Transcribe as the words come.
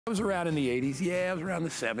I was around in the 80s, yeah, I was around the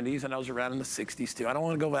 70s, and I was around in the 60s too. I don't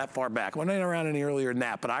want to go that far back. I wasn't around any earlier than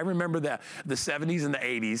that, but I remember the 70s and the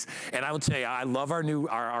 80s, and I would say I love our new,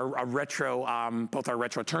 our retro, both our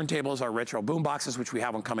retro turntables, our retro boom boxes, which we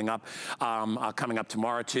have one coming up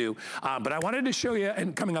tomorrow too. But I wanted to show you,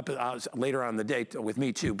 and coming up later on in the day with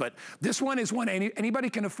me too, but this one is one anybody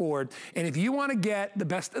can afford, and if you want to get the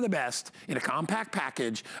best of the best in a compact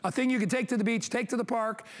package, a thing you can take to the beach, take to the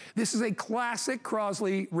park, this is a classic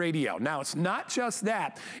Crosley radio. Now, it's not just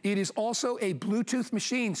that. It is also a Bluetooth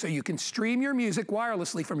machine, so you can stream your music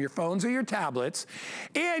wirelessly from your phones or your tablets,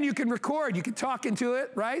 and you can record. You can talk into it,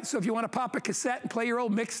 right? So if you want to pop a cassette and play your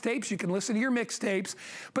old mixtapes, you can listen to your mixtapes,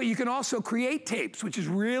 but you can also create tapes, which is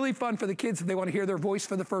really fun for the kids if they want to hear their voice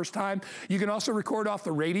for the first time. You can also record off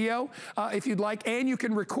the radio if you'd like, and you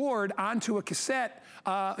can record onto a cassette.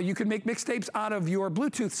 You can make mixtapes out of your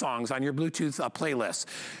Bluetooth songs on your Bluetooth playlist.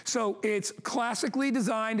 So it's classically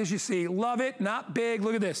designed, as you see. Love it, not big.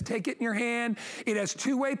 Look at this. Take it in your hand. It has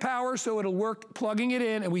two-way power, so it'll work plugging it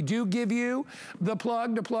in, and we do give you the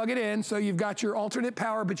plug to plug it in, so you've got your alternate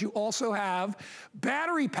power, but you also have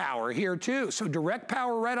battery power here too, so direct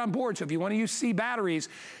power right on board. So if you want to use C batteries,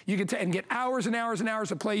 you can and get hours and hours and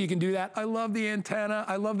hours of play, you can do that. I love the antenna.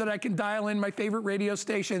 I love that I can dial in my favorite radio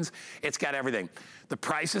stations. It's got everything. The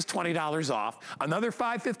price is $20 off. Another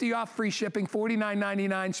 $5.50 off, free shipping,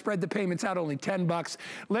 $49.99. Spread the payments out, only 10 bucks.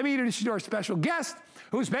 Let me introduce you to our special guest,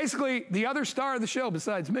 who's basically the other star of the show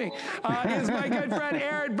besides me, is my good friend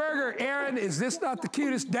Aaron Berger. Aaron, is this not the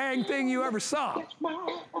cutest dang thing you ever saw?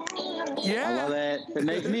 Yeah. I love it. It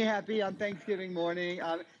makes me happy on Thanksgiving morning.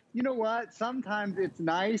 You know what? Sometimes it's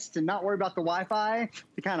nice to not worry about the Wi-Fi,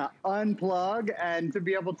 to kind of unplug and to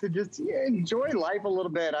be able to just enjoy life a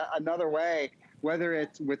little bit another way, whether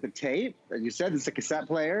it's with the tape, as you said, it's a cassette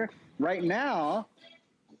player. Right now,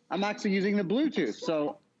 I'm actually using the Bluetooth.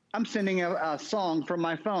 So I'm sending a song from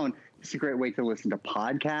my phone. It's a great way to listen to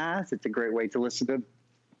podcasts. It's a great way to listen to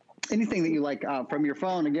anything that you like from your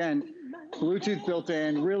phone. Again, Bluetooth built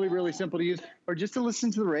in, really, really simple to use, or just to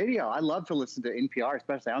listen to the radio. I love to listen to NPR,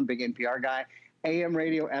 especially. I'm a big NPR guy. AM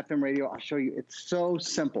radio, FM radio, I'll show you. It's so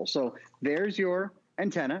simple. So there's your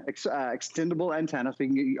antenna, extendable antenna, so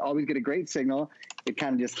you always get a great signal. It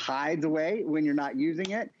kind of just hides away when you're not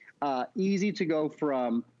using it. Easy to go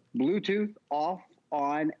from Bluetooth off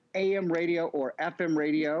on AM radio or FM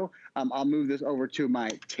radio. I'll move this over to my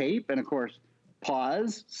tape, and of course,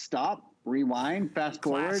 pause, stop, rewind, fast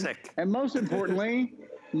forward. Classic. And most importantly,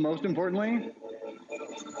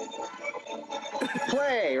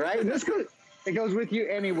 play, right? It goes with you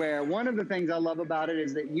anywhere. One of the things I love about it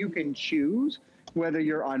is that you can choose whether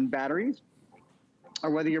you're on batteries or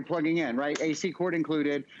whether you're plugging in, right? AC cord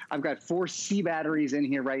included. I've got 4 C batteries in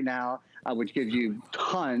here right now, which gives you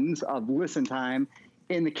tons of listen time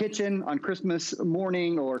in the kitchen on Christmas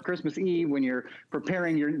morning or Christmas Eve when you're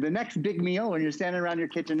preparing the next big meal, when you're standing around your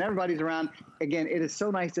kitchen, everybody's around. Again, it is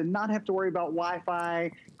so nice to not have to worry about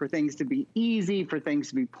Wi-Fi, for things to be easy, for things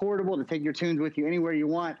to be portable, to take your tunes with you anywhere you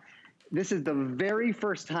want. This is the very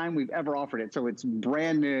first time we've ever offered it, so it's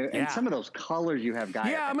brand new. And some of those colors you have,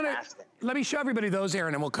 guys, are fantastic. Let me show everybody those,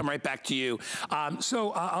 Aaron, and we'll come right back to you.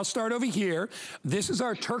 I'll start over here. This is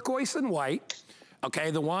our turquoise and white.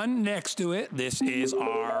 Okay, the one next to it, this is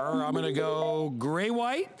our, I'm gonna go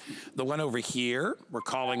gray-white. The one over here, we're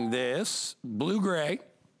calling this blue-gray.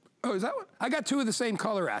 Oh, is that one? I got 2 of the same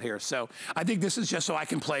color out here, so I think this is just so I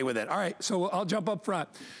can play with it. All right, so I'll jump up front.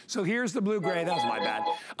 So here's the blue-gray, that was my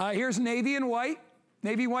bad. Here's navy and white.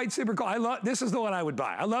 Navy white, super cool. This is the one I would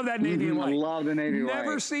buy. I love that navy and white. I love the navy white.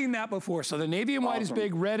 Never seen that before. So the navy and white is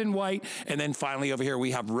big, red and white, and then finally over here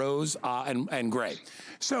we have rose and gray.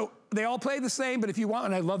 So they all play the same, but if you want,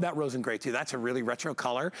 and I love that rose and gray too, that's a really retro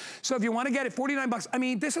color. So if you want to get it, 49 bucks. I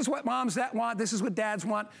mean, this is what moms want, this is what dads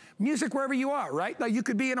want. Music wherever you are, right? Like you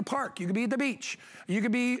could be in a park, you could be at the beach, you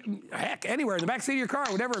could be, heck, anywhere, in the backseat of your car,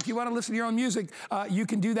 whatever. If you want to listen to your own music, you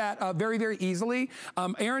can do that very, very easily.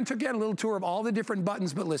 Aaron took you on a little tour of all the different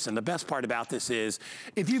buttons, but listen, the best part about this is,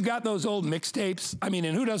 if you've got those old mixtapes, I mean,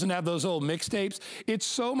 and who doesn't have those old mixtapes? It's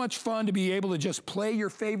so much fun to be able to just play your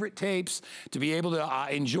favorite tapes, to be able to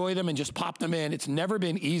enjoy them and just pop them in. It's never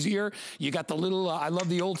been easier. You got the little, I love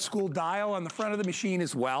the old school dial on the front of the machine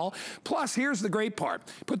as well. Plus, here's the great part.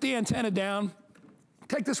 Put the antenna down,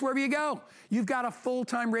 Take this wherever you go. You've got a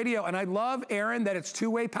full-time radio. And I love, Aaron, that it's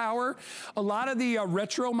two-way power. A lot of the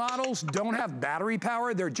retro models don't have battery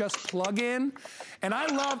power. They're just plug-in. And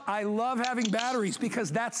I love having batteries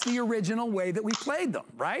because that's the original way that we played them,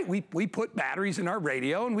 right? We put batteries in our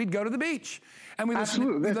radio and we'd go to the beach. And we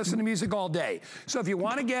listen to music all day. So if you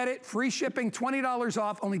want to get it, free shipping, $20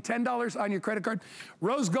 off, only $10 on your credit card.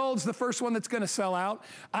 Rose Gold's the first one that's going to sell out.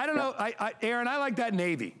 I don't know, Aaron, I like that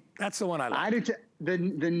navy. That's the one I like. I do too. The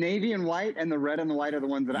navy and white and the red and the white are the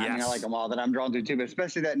ones that I like them all, that I'm drawn to too. But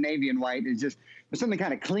especially that navy and white is just, there's something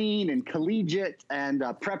kind of clean and collegiate and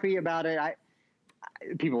preppy about it.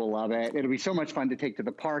 People will love it. It'll be so much fun to take to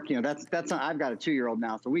the park. You know, I've got a 2-year-old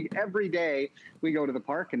now, so every day we go to the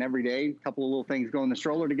park, and every day a couple of little things go in the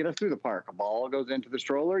stroller to get us through the park. A ball goes into the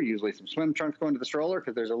stroller, usually some swim trunks go into the stroller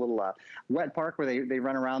because there's a little wet park where they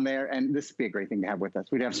run around there, and this would be a great thing to have with us.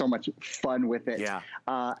 We'd have so much fun with it. Yeah.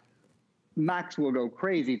 Max will go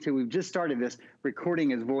crazy too. We've just started this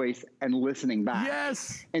recording his voice and listening back.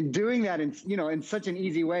 Yes. And doing that in such an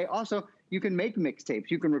easy way. Also, you can make mixtapes.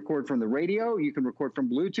 You can record from the radio. You can record from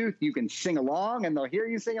Bluetooth. You can sing along, and they'll hear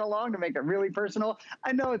you sing along to make it really personal.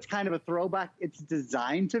 I know it's kind of a throwback. It's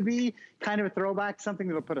designed to be kind of a throwback, something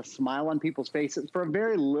that'll put a smile on people's faces for a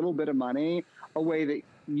very little bit of money, a way that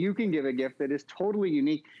you can give a gift that is totally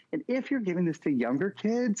unique. And if you're giving this to younger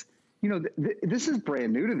kids, you know, this is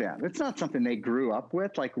brand new to them. It's not something they grew up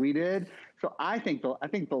with like we did. So I think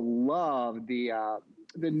they'll love the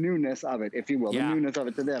newness of it, if you will, the newness of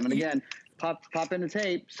it to them. And again, pop in a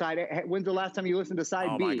tape. Side A. When's the last time you listened to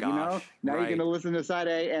side B? You know, now you're going to listen to side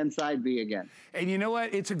A and side B again. And you know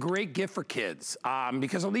what? It's a great gift for kids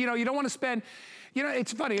because you know you don't want to spend. You know,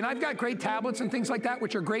 it's funny, and I've got great tablets and things like that,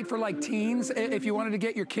 which are great for like teens if you wanted to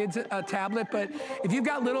get your kids a tablet. But if you've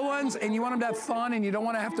got little ones and you want them to have fun and you don't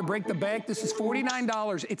want to have to break the bank, this is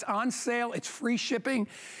 $49. It's on sale. It's free shipping,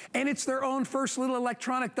 and it's their own first little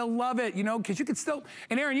electronic. They'll love it, you know, because you can still.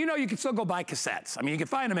 And Aaron, you know, you can still go buy cassettes. I mean, you can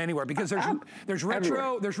find them anywhere because there's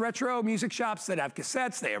retro music shops that have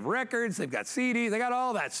cassettes. They have records. They've got CDs. They got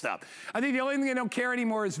all that stuff. I think the only thing they don't carry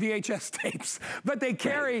anymore is VHS tapes, but they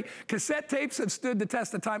carry cassette tapes that stood the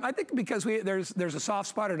test of time. I think because there's a soft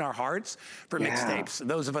spot in our hearts for mixtapes.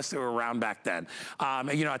 Those of us that were around back then.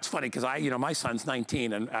 You know, it's funny because my son's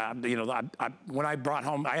 19, and you know, when I brought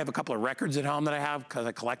home, I have a couple of records at home that I have because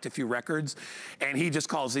I collect a few records, and he just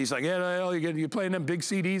calls these like, yeah, you playing them big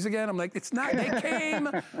CDs again? I'm like, it's not. They came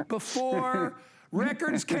before.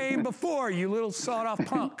 Records came before, you little sawed-off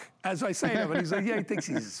punk, as I say to him. And he's like, yeah, he thinks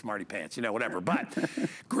he's a smarty pants, you know, whatever. But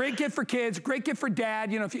great gift for kids, great gift for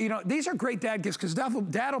dad. You know, these are great dad gifts because dad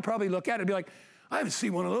will probably look at it and be like, I haven't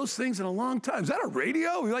seen one of those things in a long time. Is that a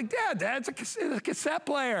radio? You're like, Dad, it's a cassette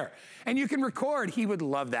player. And you can record. He would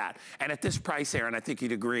love that. And at this price, Aaron, I think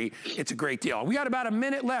you'd agree, it's a great deal. We got about a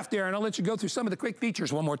minute left, Aaron. I'll let you go through some of the quick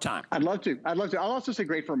features one more time. I'd love to. I'll also say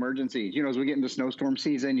great for emergencies. You know, as we get into snowstorm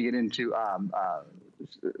season, you get into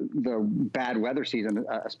the bad weather season,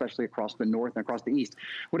 especially across the north and across the east.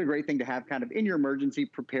 What a great thing to have kind of in your emergency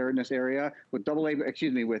preparedness area with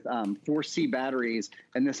with 4C batteries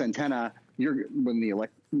and this antenna. When the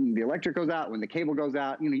electric goes out, when the cable goes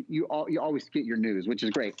out, you know, you always get your news, which is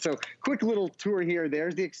great. So quick little tour here.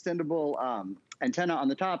 There's the extendable antenna on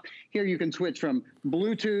the top. Here you can switch from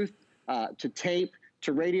Bluetooth to tape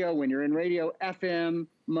to radio when you're in radio, FM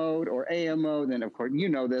mode or AM mode. Then of course you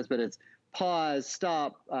know this, but it's pause,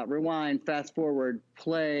 stop, rewind, fast forward,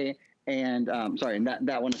 play, and and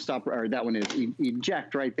that one is stop, or that one is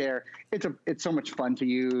eject right there. It's so much fun to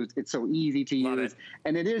use. It's so easy to use,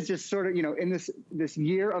 and it is just sort of, you know, in this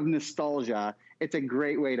year of nostalgia, it's a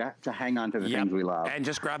great way to hang on to the things we love. And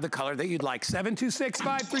just grab the color that you'd like.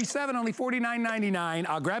 726-537, only $49.99.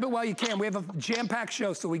 I'll grab it while you can. We have a jam-packed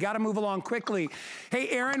show, so we got to move along quickly. Hey,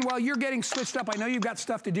 Aaron, while you're getting switched up, I know you've got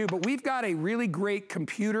stuff to do, but we've got a really great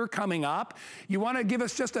computer coming up. You want to give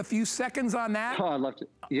us just a few seconds on that? Oh, I'd love to.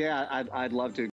 Yeah, I'd love to.